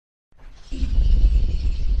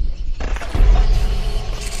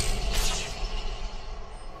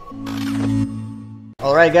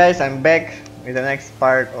Alright guys, I'm back with the next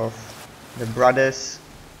part of the brothers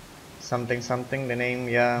something something, the name,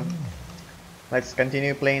 yeah. Let's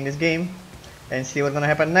continue playing this game and see what's gonna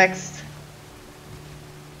happen next.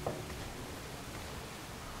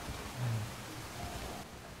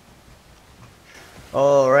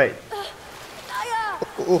 Alright.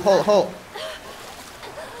 Oh, hold.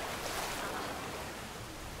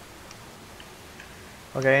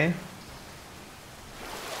 Okay.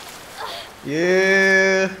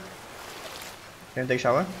 Yeah. Can I take a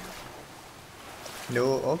shower?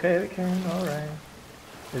 No. Okay, we can. Alright.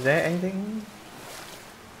 Is there anything?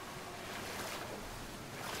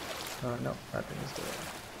 No, nothing is there.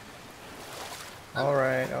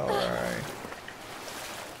 Alright.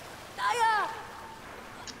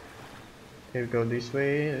 Let's go this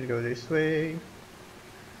way. Let's go this way.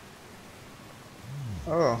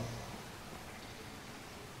 Oh.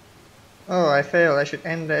 Oh, I failed. I should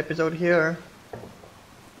end the episode here.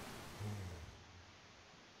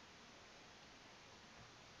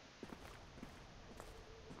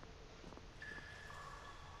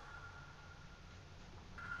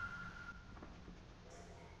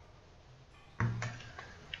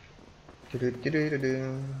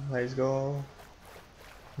 Let's go.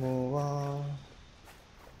 Move on.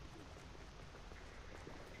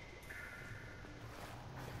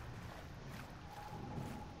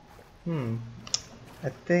 I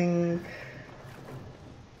think.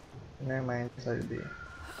 Never mind. Let it be.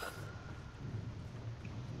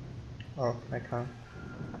 Oh, I can't.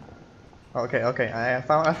 Okay. I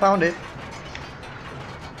found it.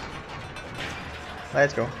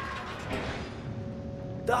 Let's go.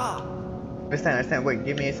 I stand. Wait,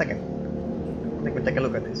 give me a second. Let me take a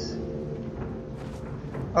look at this.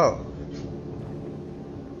 Oh.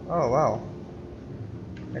 Oh wow.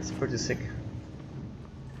 That's pretty sick.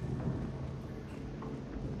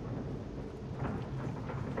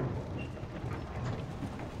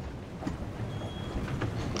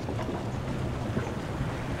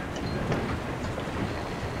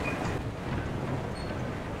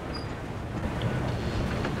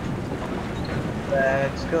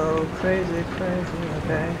 Let's go crazy.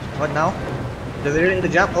 Okay. What now? Do we really need to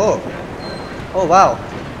jump? Oh wow.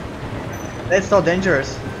 That's so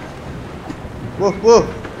dangerous.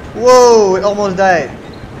 Whoa! It almost died.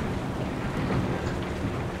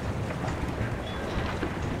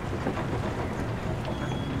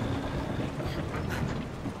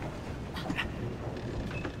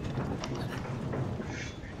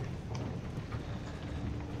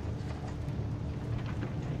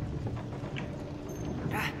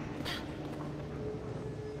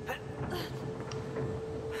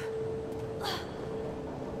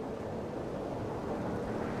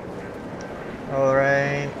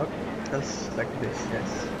 Alright, okay, just like this,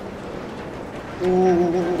 yes.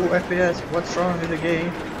 Ooh, FPS, what's wrong with the game?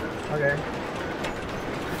 Okay.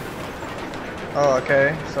 Oh,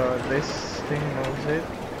 okay, so this thing moves it.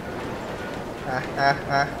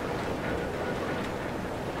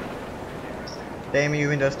 Damn you,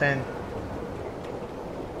 Windows 10.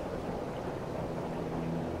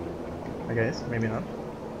 I guess, maybe not.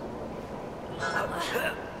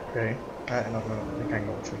 Okay, no, I can't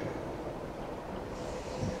go through that.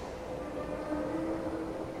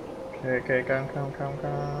 Okay, come.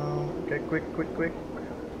 Okay, quick.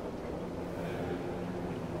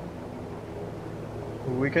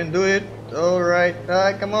 We can do it. Alright,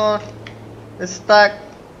 come on. It's stuck.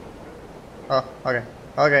 Oh,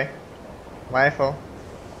 okay. My fault.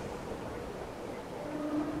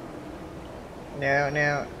 No,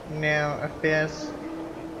 FPS.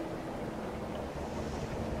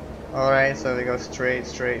 Alright, so we go straight.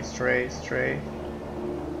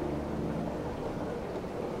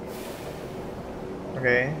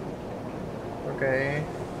 Okay.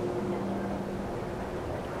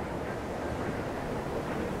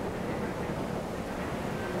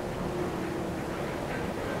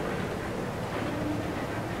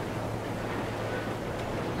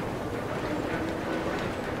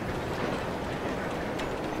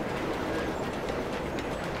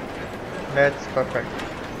 That's perfect.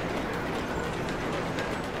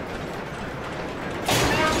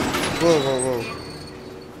 Whoa.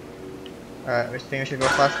 We think we should go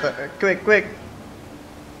faster. Quick!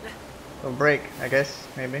 Or brake, I guess,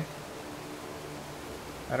 maybe.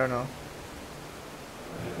 I don't know.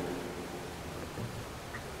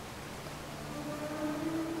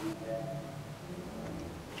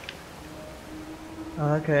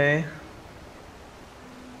 Okay.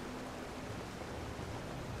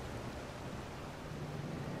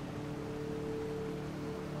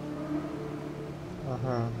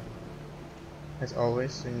 As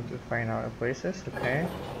always, we need to find out the places, okay?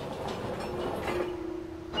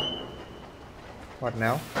 What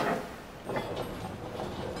now?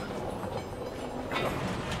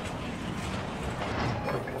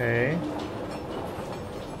 Okay.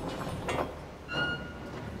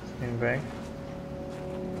 Spin back.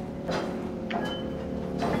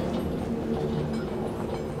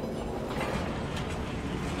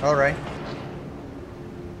 Alright.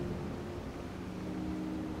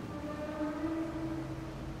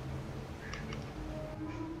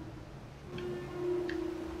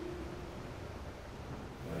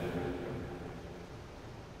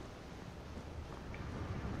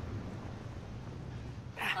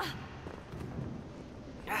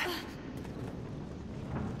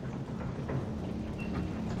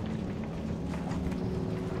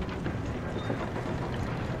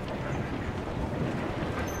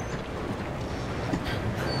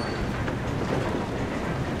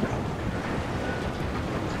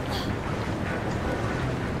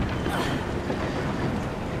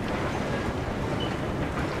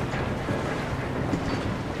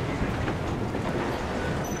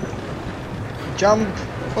 Jump!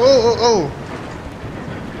 Oh, oh, oh!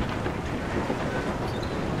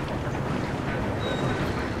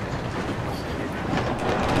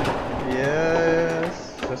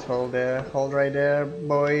 Yes, just hold there, hold right there,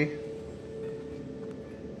 boy.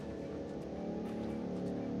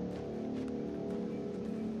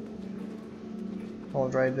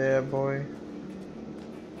 Hold right there, boy.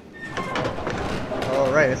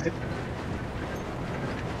 Alright, that's it.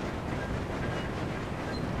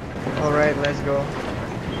 Alright, let's go.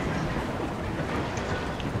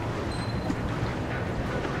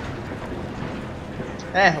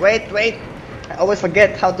 Wait! I always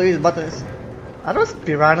forget how to use buttons. Are those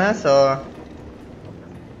piranhas or...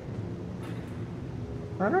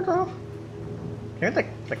 I don't know. Can you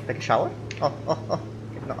take a shower? Oh.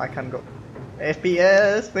 Okay, no, I can't go.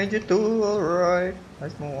 FPS 22, alright.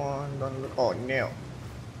 Let's move on, don't look. Oh no.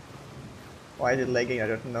 Why is it lagging? I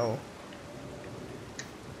don't know.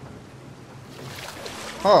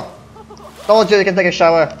 Oh! Told you can take a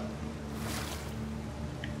shower!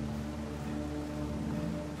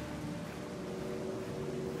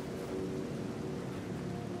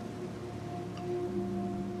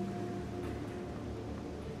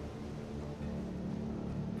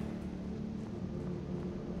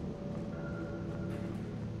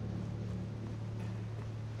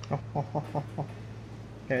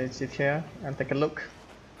 Okay, sit here and take a look.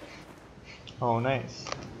 Oh, nice.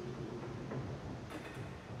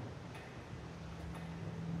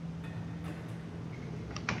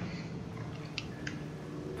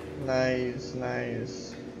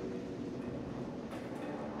 Nice.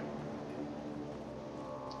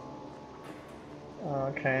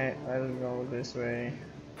 Okay, I'll go this way.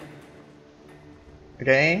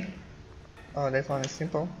 Okay. Oh, this one is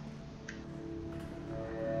simple.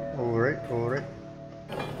 Alright.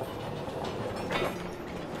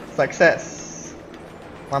 Success.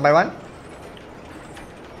 One by one.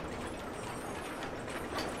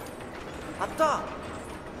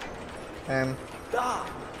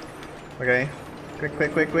 Okay.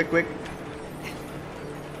 Quick.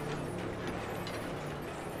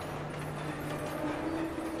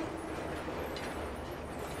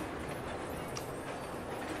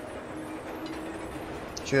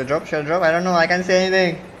 Should I drop? I don't know, I can't see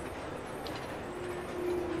anything.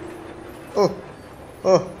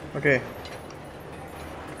 Oh, okay.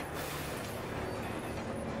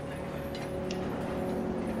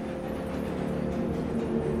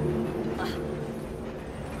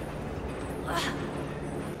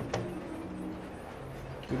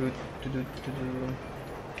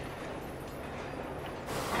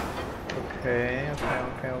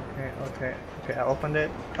 Okay, I opened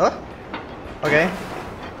it. Oh! Okay.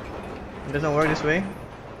 It doesn't work this way.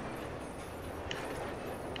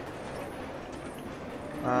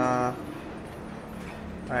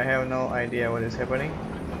 I have no idea what is happening.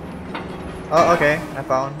 Oh, okay. I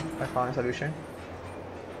found a solution.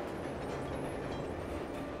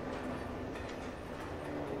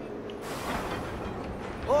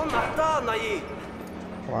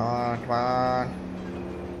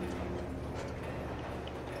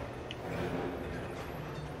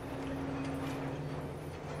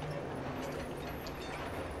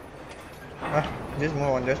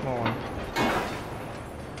 Come on. Just move on.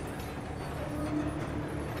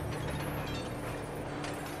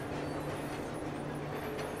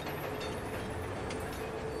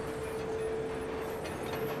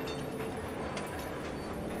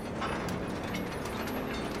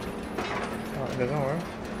 Oh, it doesn't work.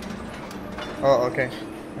 Oh, okay.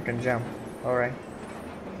 I can jump. Alright.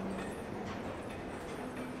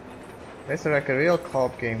 This is like a real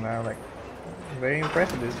co-op game now. Like, very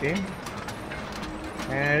impressed with this game.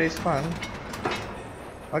 And it is fun.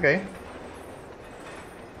 Okay.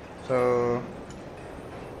 So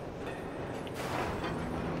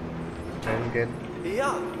let's get.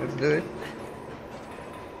 Let's do it.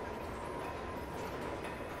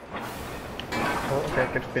 Oh, okay,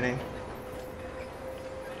 keep spinning.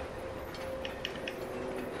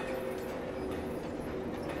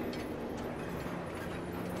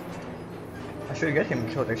 I should get him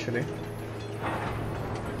killed actually.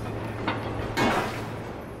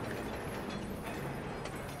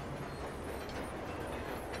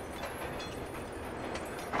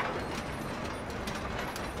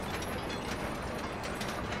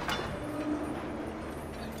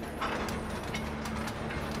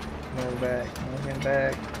 Move him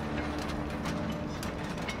back.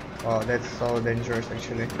 Oh, that's so dangerous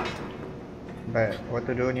actually. But what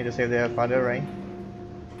to do? Need to save their father, right?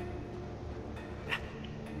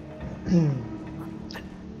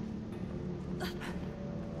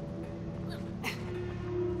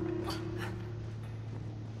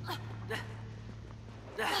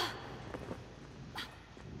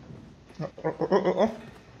 Oh.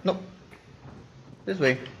 No. This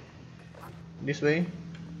way. This way.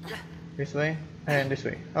 This way. And this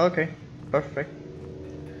way. Okay. Perfect.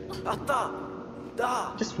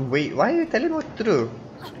 Just wait. Why are you telling me what to do?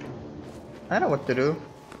 I know what to do.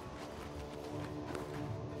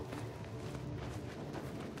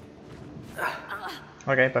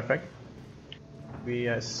 Okay, perfect. We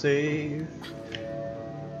are safe.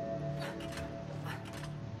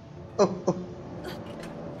 Oh.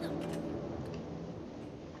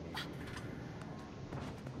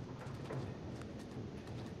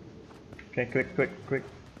 Okay, quick.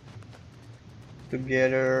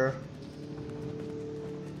 Together.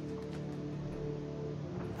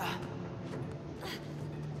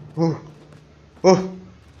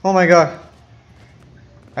 Oh my god.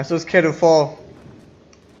 I'm so scared to fall.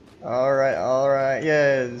 Alright,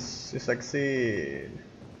 yes, you succeed.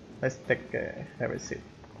 Let's have a seat.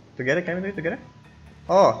 Together, can we do it together?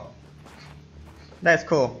 Oh, that's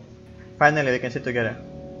cool. Finally, we can sit together.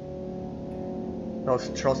 Those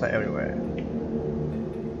trolls are everywhere.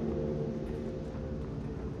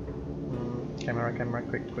 Camera,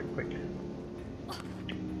 quick.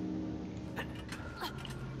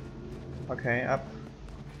 Okay, up.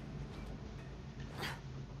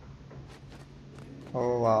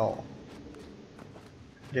 Oh wow.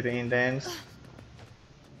 Getting intense.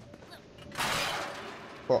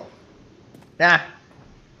 Oh. Ah!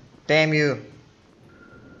 Damn you!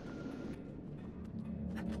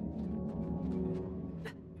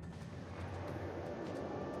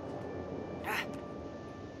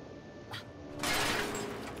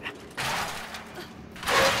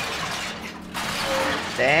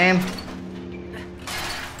 Damn!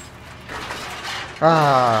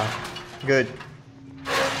 Ah, good.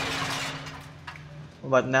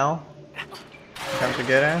 But now, come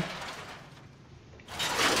together.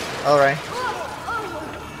 All right.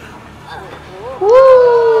 Woo!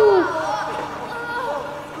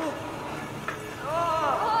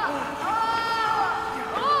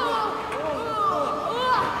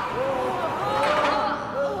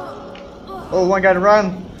 Oh my God!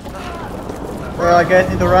 Run! Well, I guess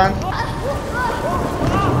need to run.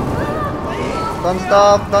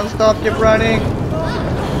 Don't stop, keep running.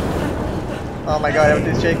 Oh my god,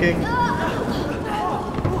 everything's shaking.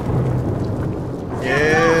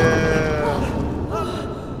 Yeah.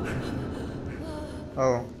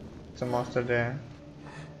 Oh, it's a monster there.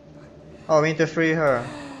 Oh, we need to free her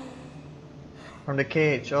from the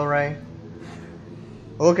cage, alright.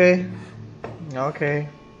 Okay.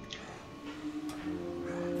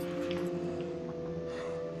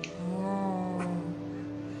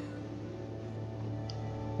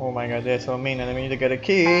 Oh my god, they're so mean and I need to get a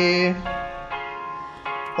key.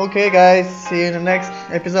 Okay guys, see you in the next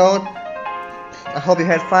episode. I hope you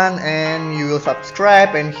had fun and you will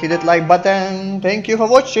subscribe and hit that like button. Thank you for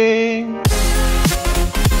watching.